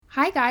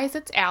Hi guys,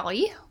 it's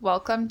Allie.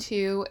 Welcome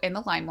to In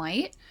the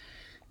Limelight.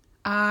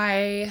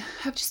 I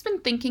have just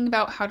been thinking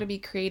about how to be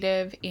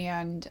creative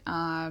and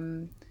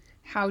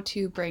how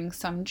to bring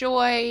some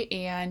joy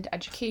and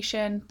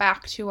education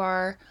back to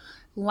our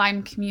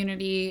Lyme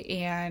community,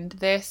 and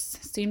this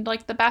seemed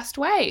like the best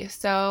way.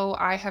 So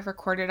I have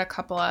recorded a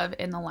couple of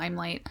In the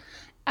Limelight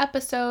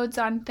episodes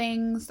on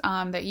things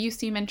that you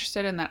seem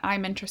interested in, that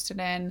I'm interested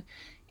in,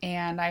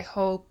 and I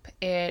hope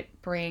it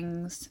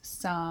brings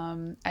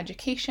some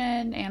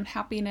education and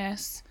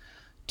happiness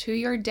to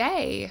your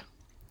day.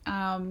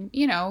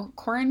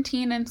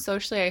 Quarantine and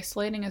socially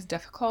isolating is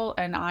difficult,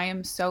 and I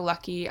am so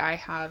lucky. I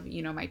have,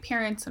 my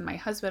parents and my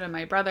husband and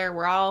my brother.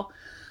 We're all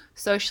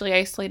socially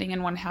isolating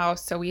in one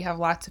house, so we have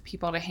lots of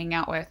people to hang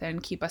out with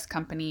and keep us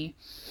company.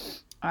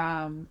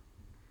 Um,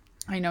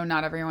 I know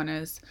not everyone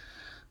is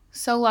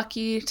so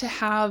lucky to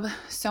have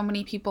so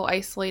many people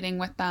isolating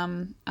with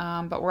them,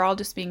 but we're all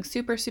just being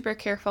super, super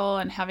careful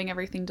and having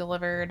everything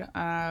delivered.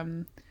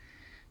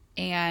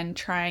 And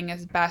trying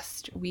as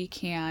best we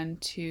can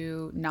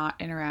to not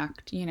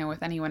interact,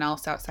 with anyone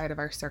else outside of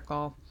our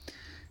circle.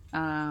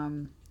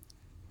 Um,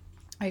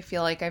 I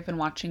feel like I've been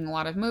watching a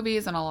lot of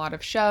movies and a lot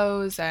of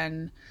shows,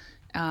 and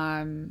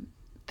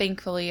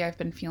thankfully I've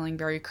been feeling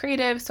very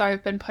creative. So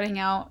I've been putting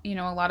out,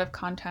 a lot of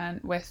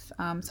content with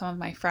some of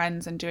my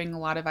friends and doing a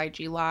lot of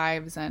IG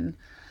lives, and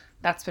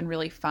that's been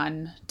really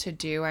fun to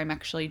do. I'm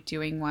actually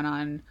doing one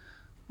on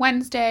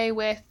Wednesday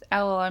with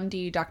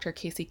LLMD Dr.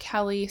 Casey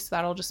Kelly, so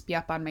that'll just be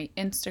up on my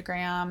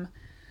Instagram.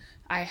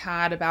 I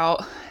had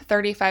about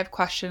 35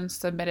 questions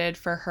submitted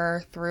for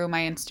her through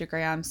my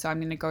Instagram, so I'm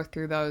going to go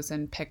through those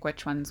and pick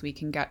which ones we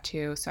can get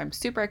to. So I'm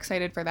super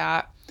excited for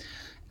that.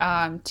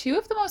 Two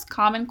of the most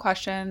common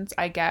questions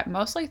I get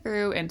mostly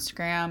through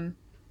Instagram,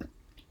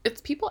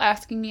 it's people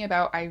asking me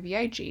about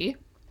IVIG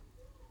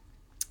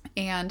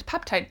and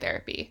peptide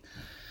therapy.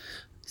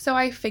 So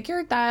I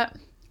figured that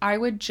I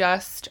would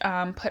just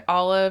put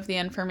all of the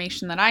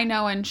information that I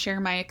know and share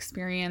my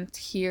experience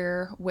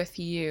here with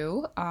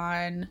you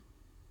on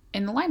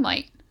In the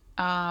Limelight.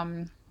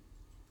 Um,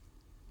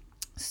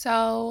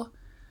 so,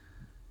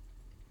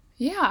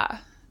 yeah,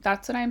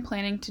 that's what I'm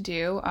planning to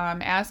do.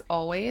 As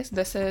always,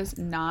 this is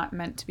not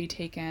meant to be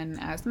taken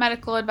as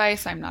medical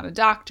advice. I'm not a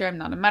doctor. I'm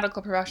not a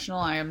medical professional.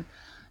 I am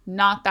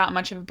not that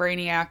much of a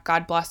brainiac.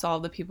 God bless all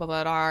of the people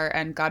that are,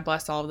 and God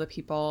bless all of the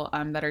people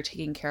that are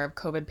taking care of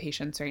COVID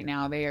patients right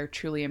now. They are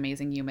truly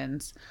amazing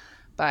humans,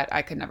 but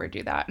I could never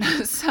do that.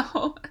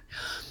 So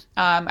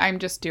I'm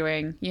just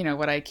doing,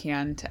 what I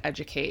can to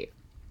educate.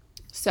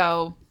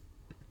 So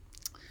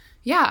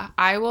yeah,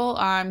 I will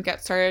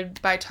get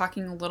started by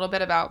talking a little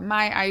bit about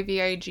my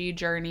IVIG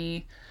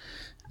journey.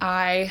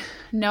 I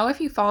know if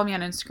you follow me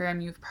on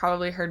Instagram, you've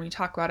probably heard me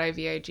talk about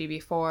IVIG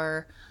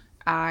before.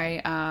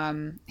 I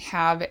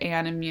have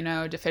an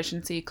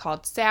immunodeficiency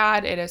called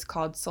SAD. It is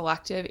called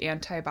selective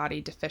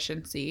antibody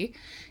deficiency.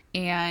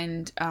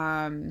 And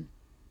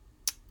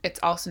it's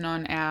also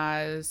known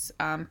as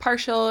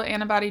partial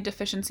antibody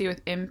deficiency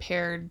with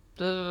impaired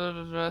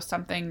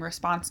something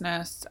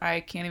responsiveness. I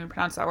can't even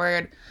pronounce that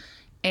word.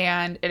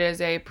 And it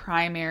is a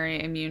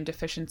primary immune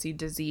deficiency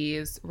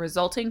disease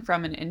resulting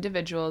from an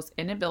individual's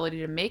inability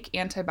to make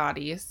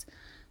antibodies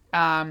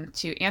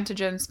to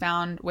antigens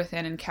found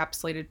within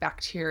encapsulated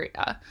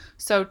bacteria.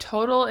 So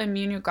total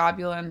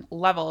immunoglobulin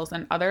levels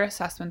and other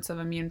assessments of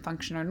immune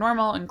function are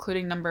normal,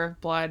 including number of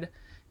blood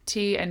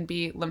T and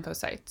B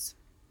lymphocytes.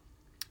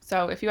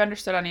 So if you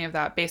understood any of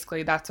that,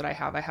 basically that's what I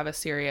have. I have a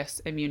serious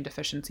immune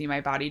deficiency.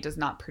 My body does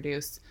not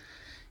produce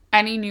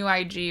any new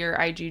IG or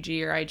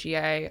IgG or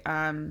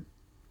IgA.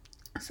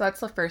 So that's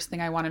the first thing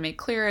I want to make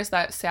clear, is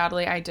that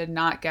sadly I did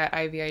not get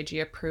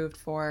IVIG approved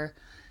for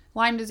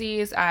Lyme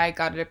disease. I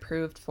got it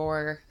approved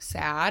for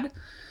SAD.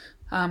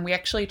 We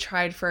actually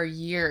tried for a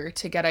year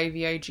to get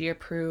IVIG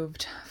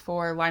approved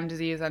for Lyme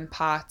disease and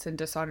POTS and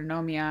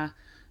dysautonomia.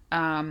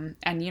 And,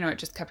 it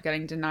just kept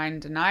getting denied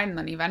and denied. And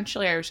then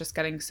eventually I was just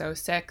getting so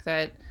sick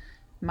that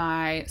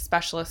my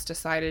specialist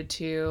decided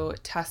to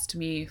test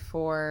me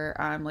for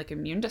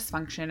immune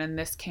dysfunction. And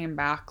this came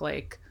back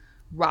like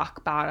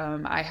rock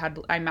bottom.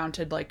 I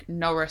mounted like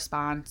no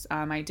response.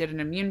 I did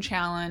an immune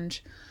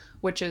challenge,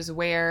 which is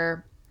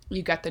where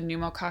you get the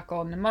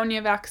pneumococcal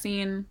pneumonia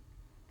vaccine,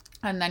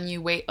 and then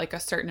you wait like a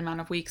certain amount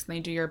of weeks and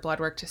they do your blood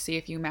work to see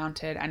if you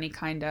mounted any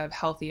kind of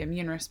healthy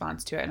immune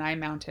response to it. And I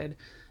mounted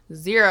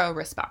zero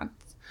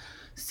response.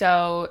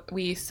 So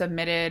we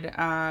submitted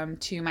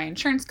to my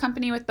insurance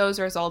company with those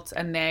results,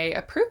 and they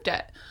approved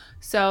it.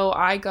 So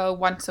I go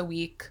once a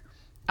week,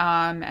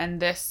 and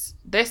this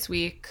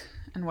week,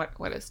 and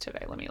what is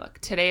today? Let me look.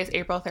 Today is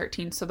April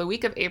 13th. So the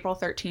week of April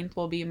 13th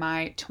will be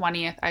my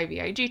 20th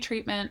IVIG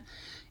treatment.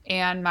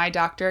 And my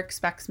doctor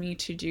expects me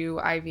to do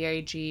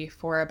IVIG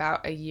for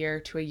about a year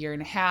to a year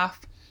and a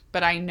half.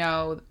 But I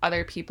know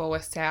other people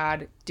with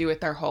SAD do it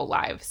their whole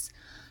lives,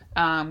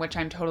 which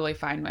I'm totally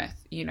fine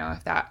with,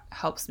 if that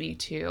helps me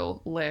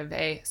to live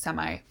a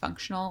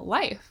semi-functional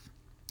life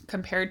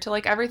compared to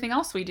like everything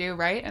else we do,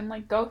 right? And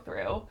like go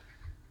through.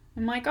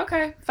 I'm like,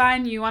 okay,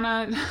 fine. You want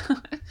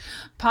to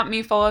pump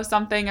me full of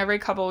something every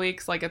couple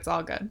weeks? Like, it's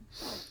all good.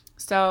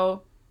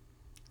 So,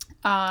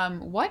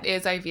 what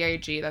is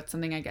IVIG? That's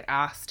something I get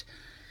asked.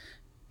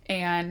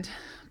 And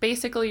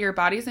basically, your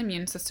body's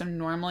immune system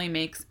normally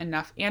makes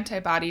enough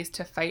antibodies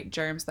to fight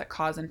germs that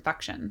cause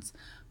infections.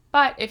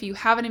 But if you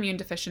have an immune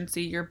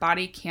deficiency, your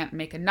body can't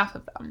make enough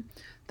of them.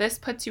 This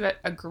puts you at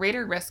a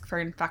greater risk for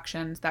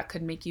infections that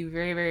could make you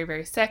very, very,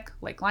 very sick,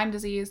 like Lyme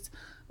disease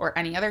or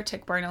any other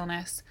tick-borne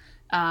illness.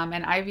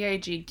 And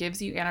IVIG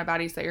gives you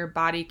antibodies that your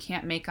body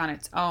can't make on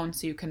its own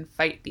so you can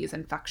fight these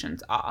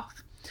infections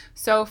off.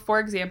 So, for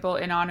example,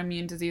 in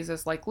autoimmune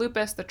diseases like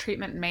lupus, the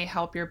treatment may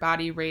help your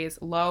body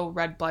raise low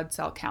red blood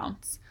cell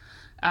counts.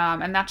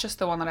 And that's just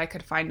the one that I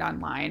could find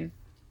online.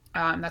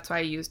 That's why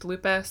I used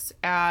lupus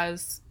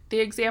as the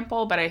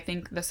example, but I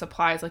think this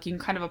applies, like, you can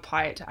kind of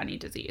apply it to any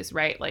disease,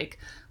 right? Like,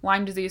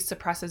 Lyme disease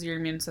suppresses your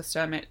immune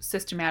system, it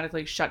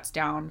systematically shuts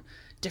down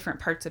different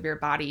parts of your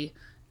body.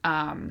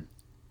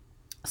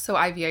 So,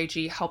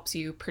 IVIG helps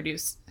you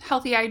produce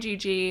healthy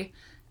IgG,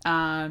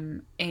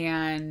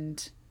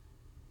 and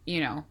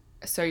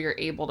so you're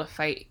able to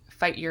fight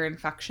your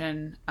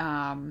infection.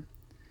 And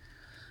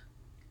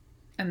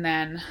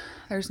then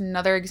there's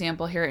another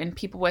example here in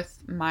people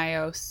with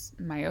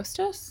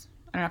myositis.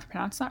 I don't know if I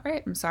pronounced that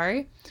right. I'm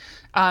sorry.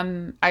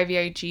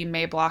 IVIG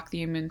may block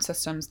the immune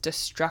system's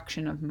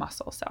destruction of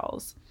muscle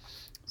cells.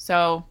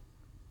 So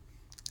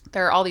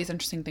there are all these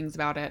interesting things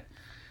about it.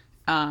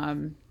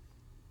 And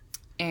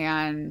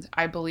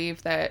I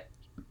believe that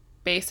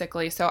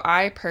basically, so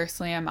I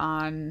personally am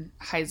on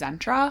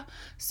Hizentra.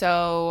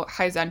 So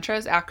Hizentra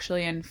is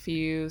actually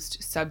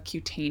infused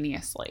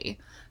subcutaneously.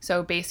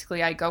 So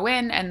basically, I go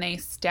in and they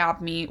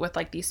stab me with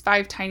like these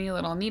 5 tiny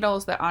little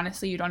needles that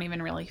honestly you don't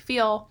even really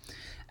feel.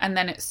 And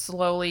then it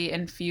slowly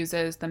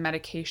infuses the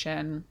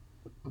medication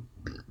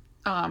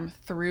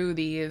through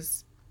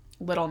these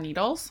little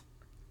needles.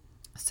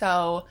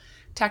 So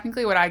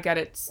technically, what I get,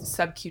 it's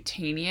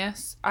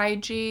subcutaneous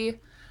IG.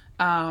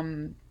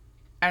 And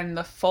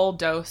the full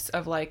dose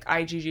of like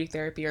IgG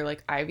therapy or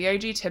like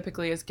IVIG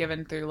typically is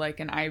given through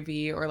like an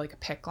IV or like a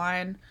PICC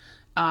line.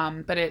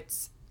 But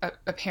it's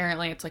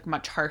apparently it's like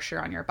much harsher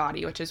on your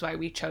body, which is why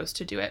we chose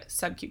to do it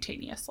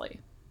subcutaneously.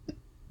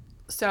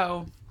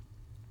 So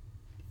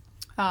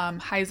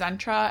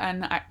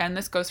Hizentra, and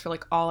this goes for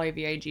like all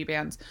IVIG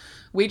bands.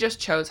 We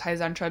just chose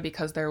Hizentra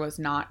because there was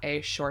not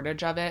a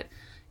shortage of it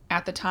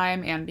at the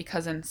time, and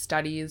because in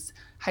studies,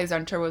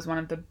 Hizentra was one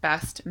of the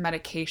best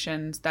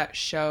medications that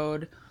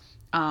showed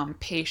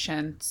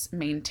patients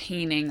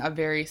maintaining a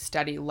very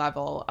steady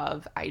level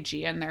of IG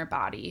in their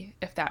body,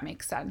 if that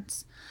makes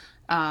sense.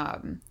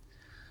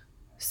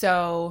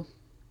 So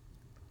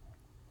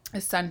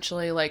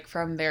essentially, like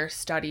from their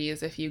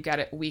studies, if you get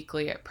it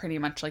weekly, it pretty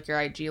much like your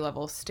IG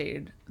levels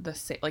stayed the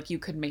same. Like you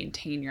could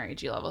maintain your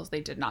IG levels;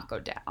 they did not go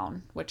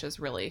down, which is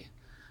really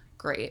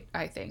great,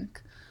 I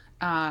think.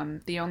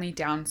 The only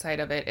downside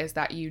of it is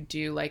that you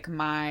do like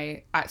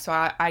I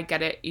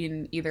get it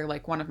in either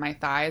like one of my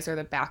thighs or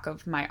the back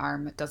of my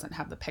arm that doesn't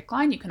have the PICC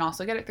line. You can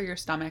also get it through your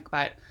stomach,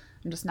 but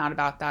I'm just not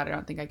about that. I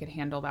don't think I could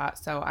handle that.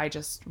 So I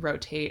just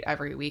rotate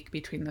every week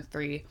between the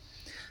 3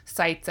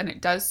 sites, and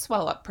it does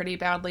swell up pretty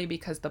badly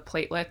because the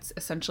platelets,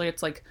 essentially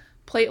it's like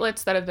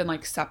platelets that have been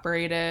like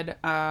separated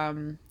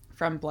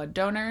from blood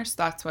donors.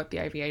 That's what the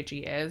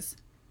IVIG is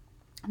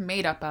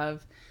made up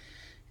of.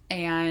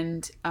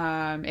 And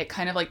it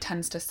kind of like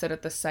tends to sit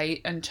at the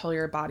site until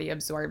your body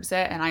absorbs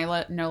it. And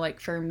I know, like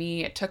for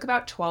me, it took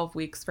about 12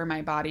 weeks for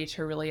my body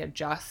to really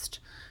adjust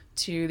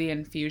to the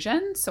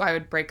infusion. So I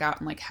would break out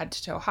in like head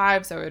to toe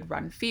hives. I would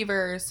run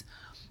fevers.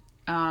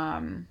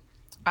 I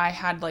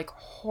had like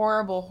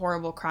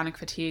horrible chronic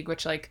fatigue,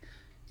 which like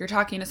you're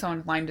talking to someone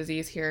with Lyme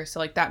disease here. So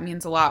like that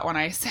means a lot when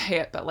I say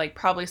it, but like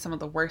probably some of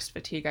the worst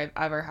fatigue I've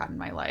ever had in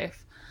my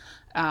life.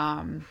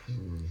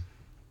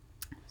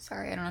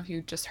 Sorry, I don't know if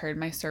you just heard,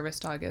 my service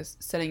dog is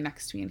sitting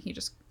next to me and he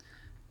just,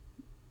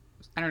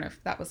 I don't know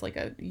if that was like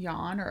a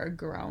yawn or a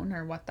groan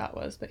or what that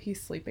was, but he's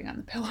sleeping on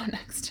the pillow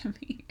next to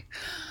me.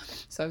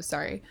 So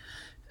sorry.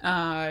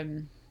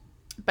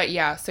 But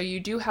yeah, so you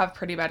do have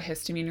pretty bad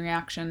histamine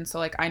reactions. So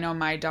like I know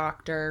my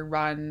doctor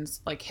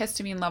runs like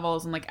histamine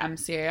levels and like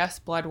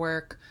MCAS blood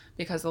work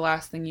because the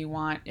last thing you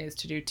want is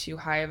to do too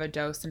high of a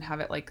dose and have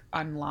it like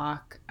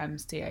unlock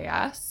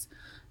MCAS.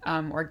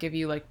 Or give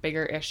you like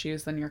bigger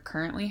issues than you're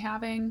currently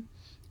having.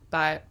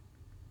 But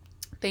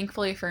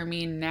thankfully for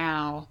me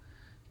now,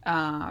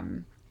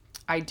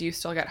 I do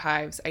still get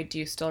hives. I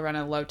do still run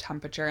a low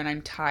temperature and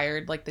I'm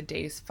tired like the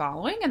days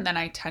following, and then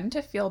I tend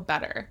to feel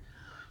better.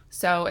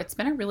 So it's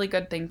been a really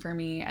good thing for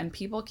me. And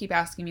people keep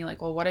asking me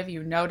like, well, what have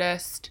you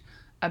noticed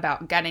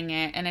about getting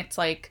it? And it's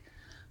like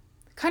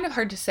kind of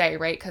hard to say,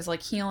 right? Because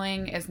like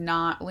healing is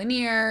not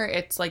linear.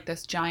 It's like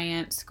this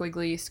giant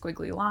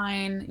squiggly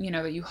line,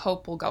 that you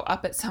hope will go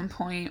up at some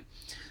point.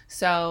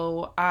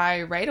 So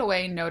I right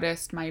away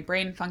noticed my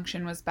brain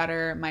function was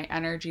better. My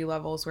energy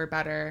levels were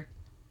better.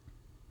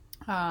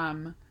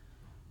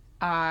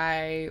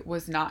 I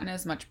was not in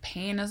as much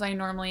pain as I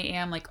normally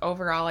am. Like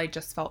overall, I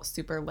just felt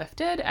super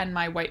lifted, and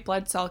my white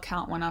blood cell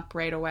count went up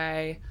right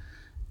away.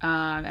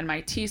 And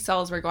my T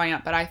cells were going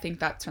up, but I think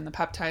that's from the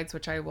peptides,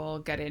 which I will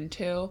get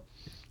into.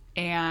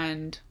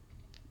 And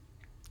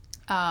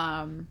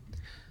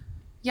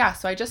yeah,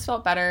 so I just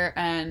felt better.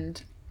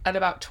 And at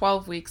about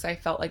 12 weeks, I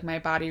felt like my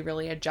body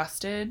really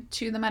adjusted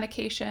to the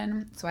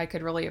medication. So I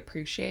could really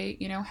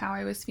appreciate, how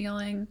I was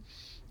feeling.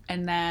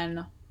 And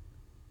then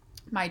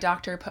my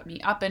doctor put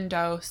me up in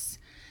dose.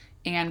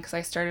 And because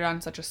I started on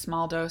such a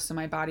small dose, so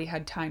my body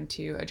had time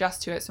to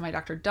adjust to it. So my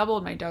doctor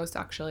doubled my dose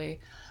actually.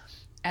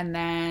 And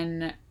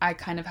then I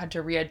kind of had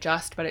to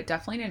readjust, but it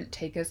definitely didn't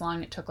take as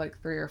long. It took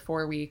like 3 or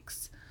 4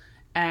 weeks.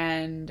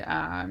 And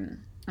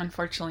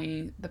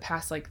unfortunately, the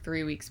past like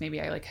 3 weeks, maybe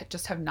I like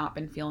just have not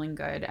been feeling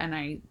good. And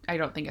I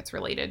don't think it's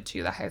related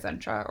to the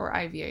Hizentra or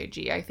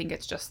IVIG. I think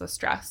it's just the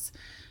stress,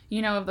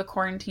 of the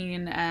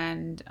quarantine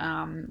and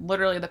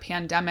literally the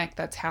pandemic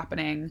that's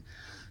happening.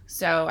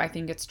 So I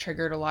think it's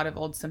triggered a lot of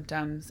old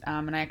symptoms.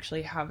 And I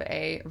actually have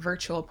a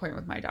virtual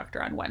appointment with my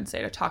doctor on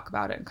Wednesday to talk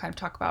about it and kind of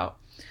talk about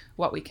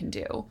what we can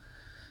do.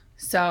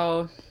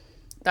 So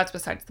that's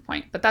besides the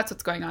point. But that's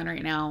what's going on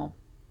right now.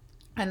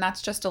 And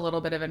that's just a little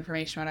bit of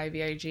information about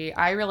IVIG.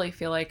 I really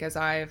feel like as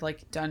I've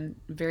done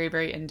very,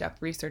 very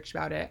in-depth research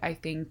about it, I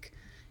think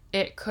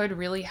it could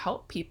really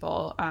help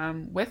people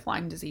with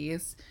Lyme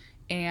disease.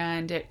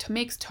 And it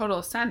makes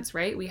total sense,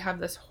 right? We have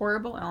this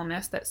horrible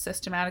illness that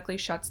systematically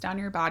shuts down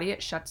your body.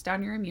 It shuts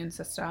down your immune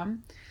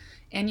system.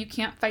 And you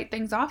can't fight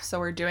things off. So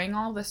we're doing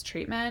all this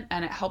treatment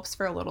and it helps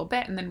for a little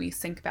bit. And then we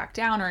sink back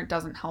down, or it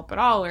doesn't help at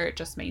all, or it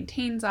just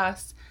maintains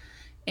us.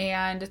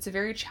 And it's a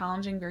very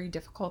challenging, very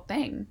difficult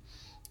thing.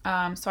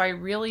 So I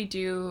really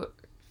do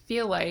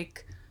feel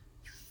like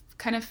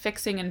kind of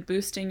fixing and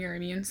boosting your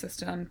immune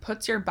system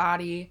puts your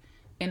body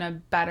in a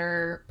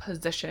better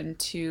position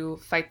to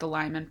fight the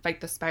Lyme and fight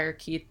the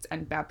spirochetes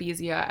and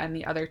Babesia and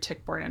the other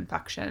tick-borne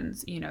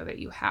infections, that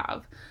you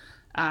have.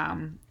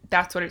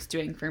 That's what it's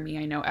doing for me.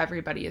 I know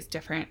everybody is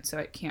different, so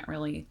it can't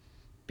really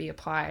be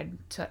applied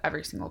to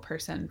every single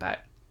person,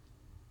 but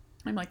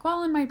I'm like,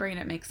 well, in my brain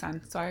it makes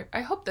sense. So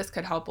I hope this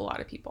could help a lot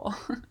of people.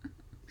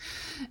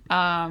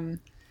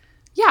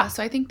 Yeah,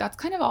 so I think that's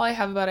kind of all I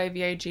have about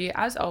IVIG.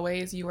 As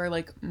always, you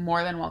are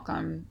more than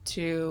welcome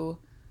to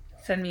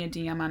send me a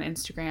DM on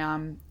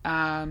Instagram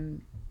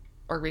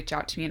or reach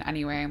out to me in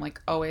any way. I'm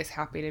always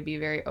happy to be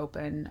very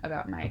open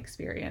about my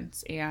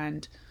experience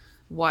and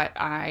what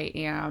I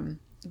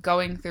am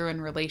going through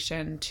in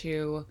relation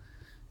to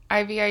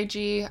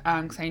IVIG,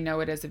 because I know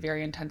it is a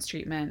very intense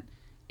treatment,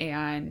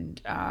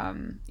 and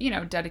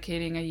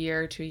dedicating a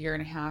year to a year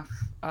and a half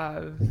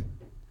of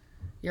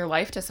your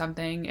life to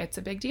something, it's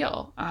a big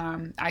deal.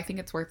 I think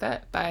it's worth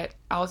it, but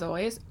as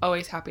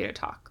always happy to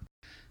talk.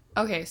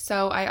 Okay,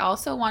 so I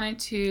also wanted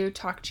to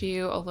talk to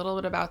you a little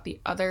bit about the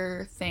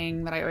other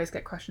thing that I always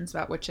get questions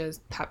about, which is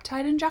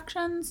peptide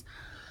injections.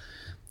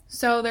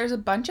 So there's a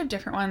bunch of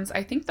different ones.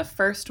 I think the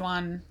first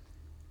one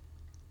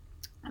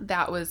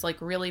that was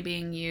really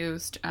being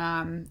used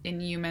in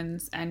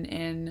humans and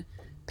in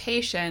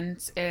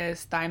patients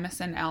is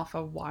thymosin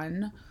alpha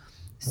 1.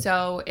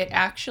 So it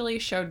actually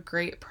showed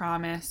great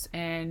promise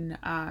in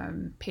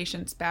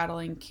patients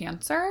battling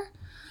cancer.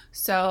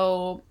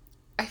 So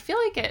I feel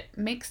like it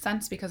makes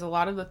sense because a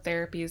lot of the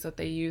therapies that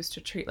they used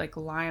to treat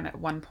Lyme at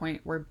one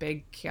point were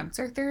big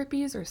cancer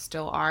therapies, or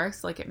still are.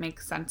 So it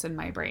makes sense in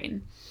my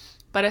brain.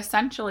 But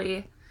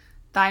essentially,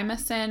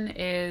 thymosin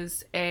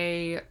is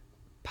a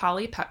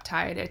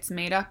polypeptide. It's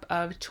made up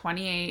of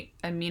 28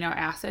 amino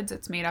acids.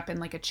 It's made up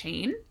in a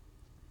chain.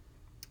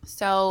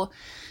 So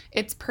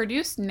it's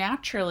produced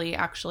naturally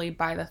actually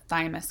by the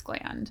thymus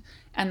gland.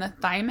 And the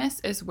thymus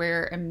is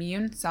where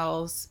immune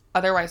cells,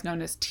 otherwise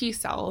known as T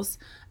cells,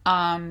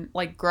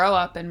 grow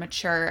up and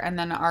mature and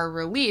then are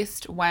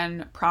released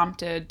when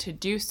prompted to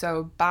do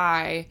so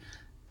by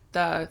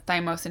the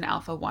thymosin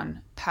alpha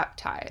 1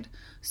 peptide.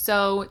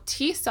 So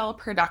T cell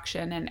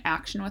production and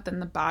action within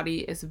the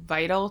body is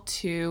vital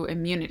to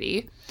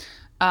immunity.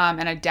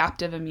 And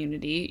adaptive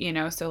immunity,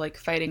 so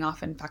fighting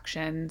off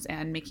infections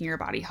and making your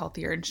body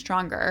healthier and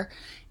stronger.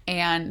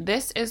 And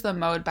this is the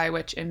mode by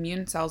which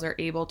immune cells are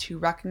able to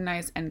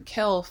recognize and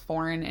kill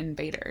foreign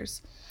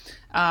invaders.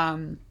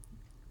 Thymosin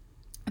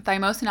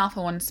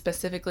alpha 1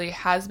 specifically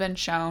has been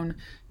shown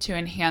to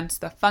enhance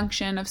the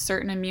function of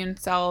certain immune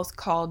cells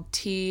called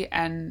T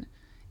and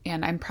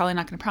I'm probably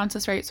not going to pronounce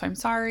this right, so I'm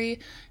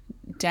sorry,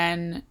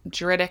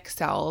 dendritic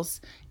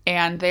cells.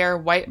 And they are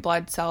white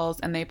blood cells,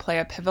 and they play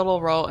a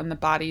pivotal role in the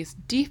body's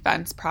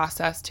defense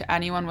process to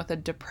anyone with a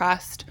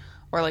depressed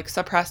or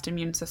suppressed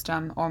immune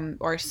system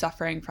or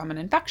suffering from an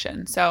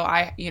infection. So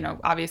I,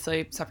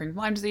 obviously suffering from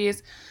Lyme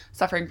disease,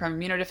 suffering from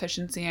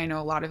immunodeficiency. I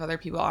know a lot of other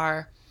people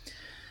are.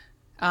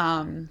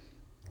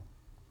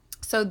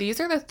 So these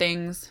are the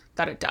things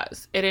that it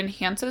does. It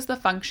enhances the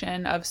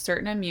function of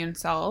certain immune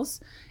cells.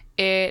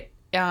 It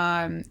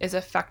is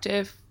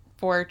effective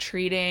for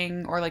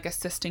treating or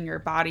assisting your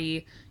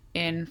body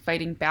in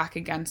fighting back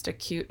against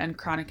acute and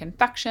chronic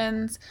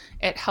infections.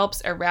 It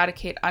helps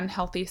eradicate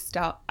unhealthy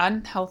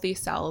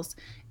cells,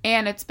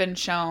 and it's been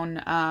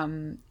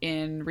shown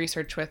in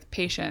research with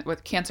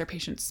cancer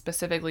patients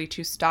specifically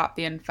to stop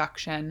the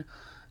infection,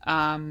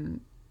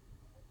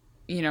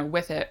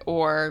 with it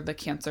or the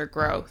cancer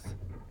growth.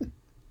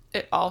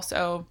 It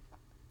also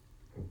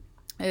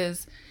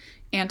is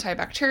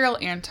antibacterial,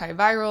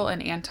 antiviral,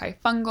 and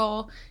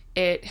antifungal.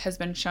 It has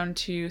been shown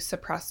to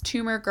suppress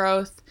tumor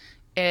growth.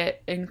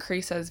 It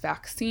increases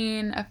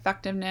vaccine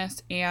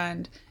effectiveness,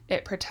 and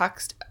it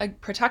protects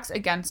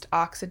against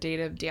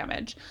oxidative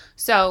damage.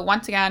 So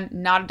once again,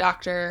 not a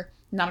doctor,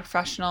 not a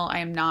professional. I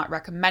am not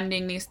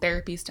recommending these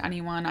therapies to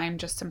anyone. I'm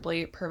just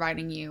simply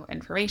providing you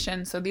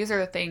information. So these are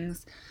the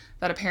things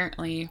that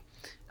apparently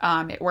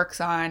it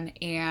works on.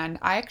 And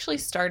I actually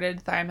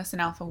started Thymosin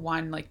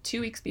Alpha-1 like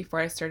 2 weeks before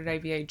I started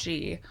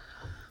IVIG.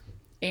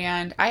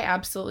 And I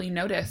absolutely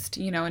noticed,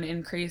 an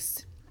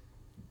increase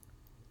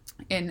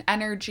in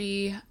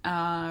energy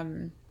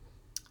and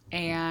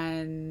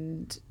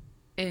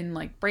in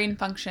like brain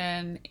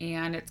function.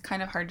 And it's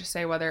kind of hard to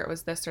say whether it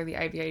was this or the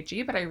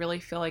IVIG, but I really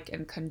feel like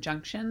in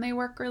conjunction they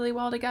work really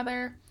well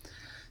together.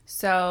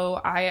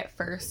 So I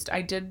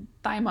did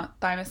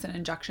thymosin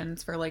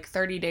injections for like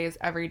 30 days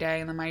every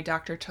day, and then my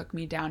doctor took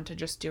me down to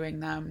just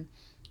doing them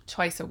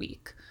twice a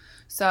week.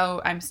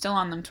 So I'm still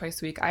on them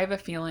twice a week. I have a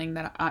feeling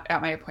that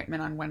at my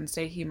appointment on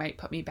Wednesday, he might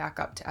put me back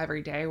up to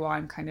every day while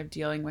I'm kind of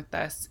dealing with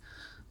this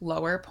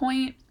lower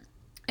point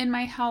in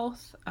my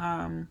health.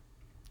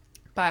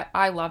 But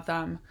I love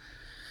them.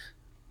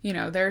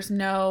 There's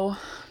no,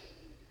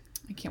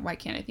 why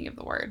can't I think of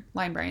the word?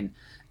 Lime brain.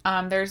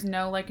 There's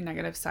no like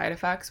negative side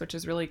effects, which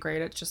is really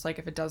great. It's just like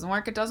if it doesn't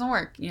work, it doesn't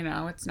work.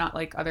 It's not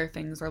like other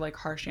things or like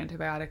harsh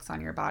antibiotics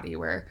on your body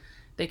where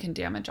they can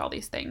damage all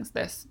these things.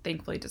 This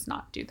thankfully does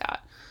not do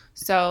that.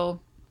 So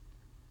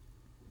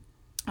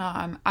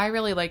I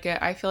really like it.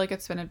 I feel like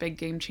it's been a big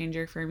game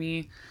changer for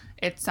me.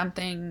 It's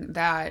something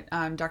that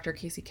Dr.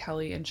 Casey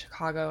Kelly in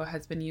Chicago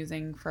has been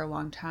using for a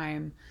long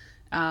time.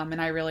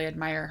 And I really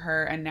admire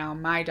her. And now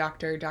my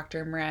doctor,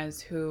 Dr.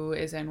 Mrez, who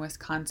is in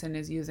Wisconsin,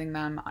 is using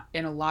them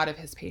in a lot of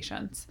his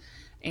patients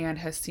and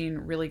has seen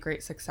really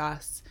great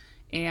success.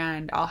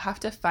 And I'll have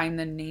to find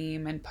the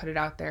name and put it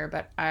out there,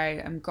 but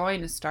I am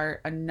going to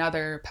start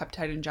another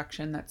peptide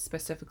injection that's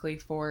specifically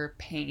for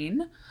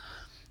pain.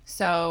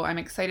 So I'm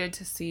excited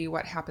to see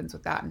what happens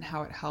with that and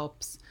how it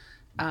helps.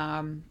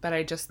 But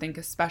I just think,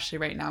 especially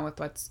right now with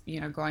what's,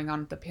 going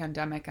on with the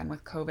pandemic and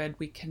with COVID,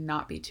 we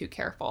cannot be too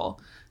careful.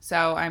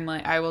 So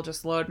I will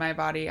just load my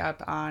body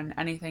up on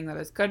anything that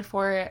is good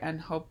for it and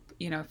hope,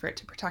 for it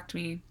to protect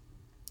me.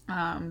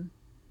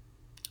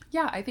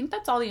 I think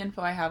that's all the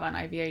info I have on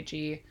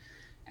IVIG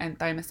and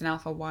Thymosin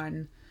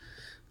Alpha-1.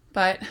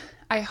 But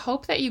I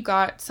hope that you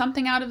got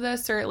something out of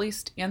this, or at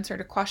least answered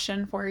a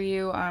question for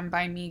you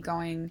by me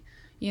going,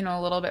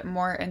 a little bit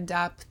more in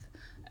depth.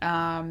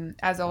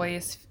 As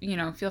always,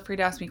 feel free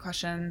to ask me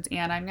questions,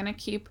 and I'm going to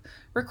keep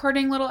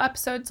recording little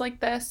episodes like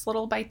this,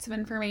 little bites of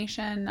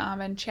information,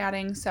 and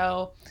chatting.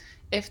 So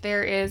if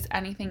there is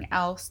anything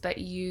else that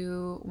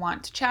you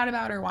want to chat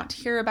about or want to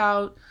hear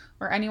about,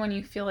 or anyone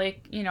you feel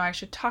like, I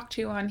should talk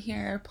to on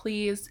here,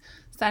 please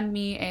send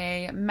me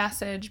a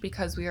message,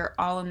 because we are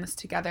all in this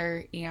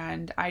together,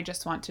 and I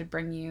just want to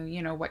bring you,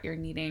 what you're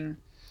needing.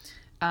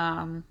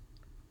 All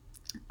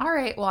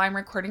right. Well, I'm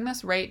recording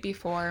this right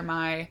before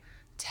my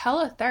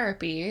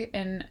teletherapy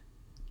in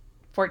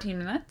 14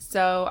 minutes,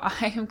 so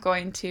I am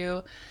going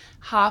to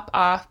hop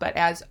off. But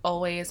as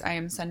always, I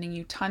am sending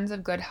you tons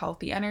of good,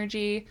 healthy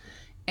energy,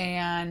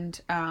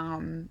 and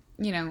I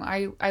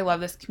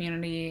love this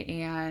community,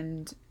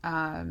 and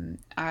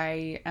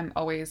I am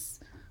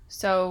always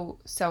so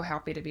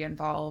happy to be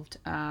involved.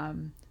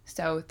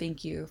 So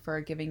thank you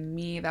for giving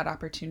me that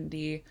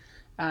opportunity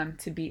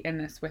to be in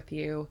this with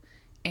you.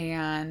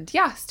 And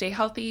stay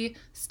healthy,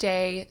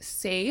 stay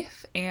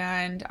safe,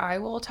 and I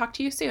will talk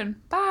to you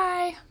soon.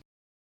 Bye.